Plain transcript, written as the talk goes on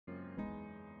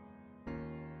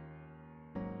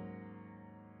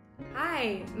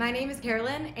Hi, my name is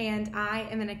Carolyn and I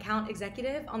am an account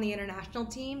executive on the international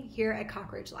team here at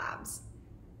Cockroach Labs.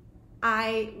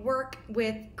 I work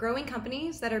with growing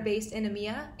companies that are based in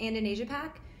EMEA and in Asia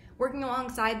Pac, working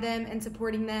alongside them and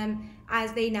supporting them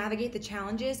as they navigate the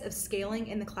challenges of scaling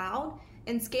in the cloud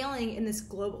and scaling in this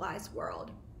globalized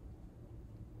world.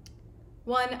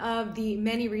 One of the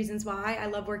many reasons why I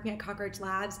love working at Cockroach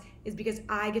Labs is because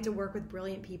I get to work with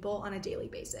brilliant people on a daily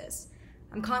basis.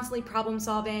 I'm constantly problem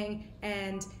solving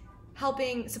and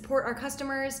helping support our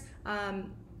customers,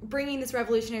 bringing this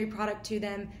revolutionary product to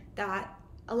them that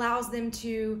allows them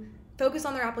to focus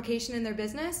on their application and their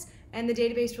business, and the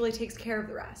database really takes care of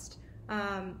the rest.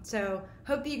 So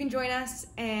hope that you can join us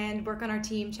and work on our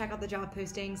team, check out the job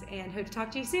postings, and hope to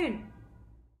talk to you soon.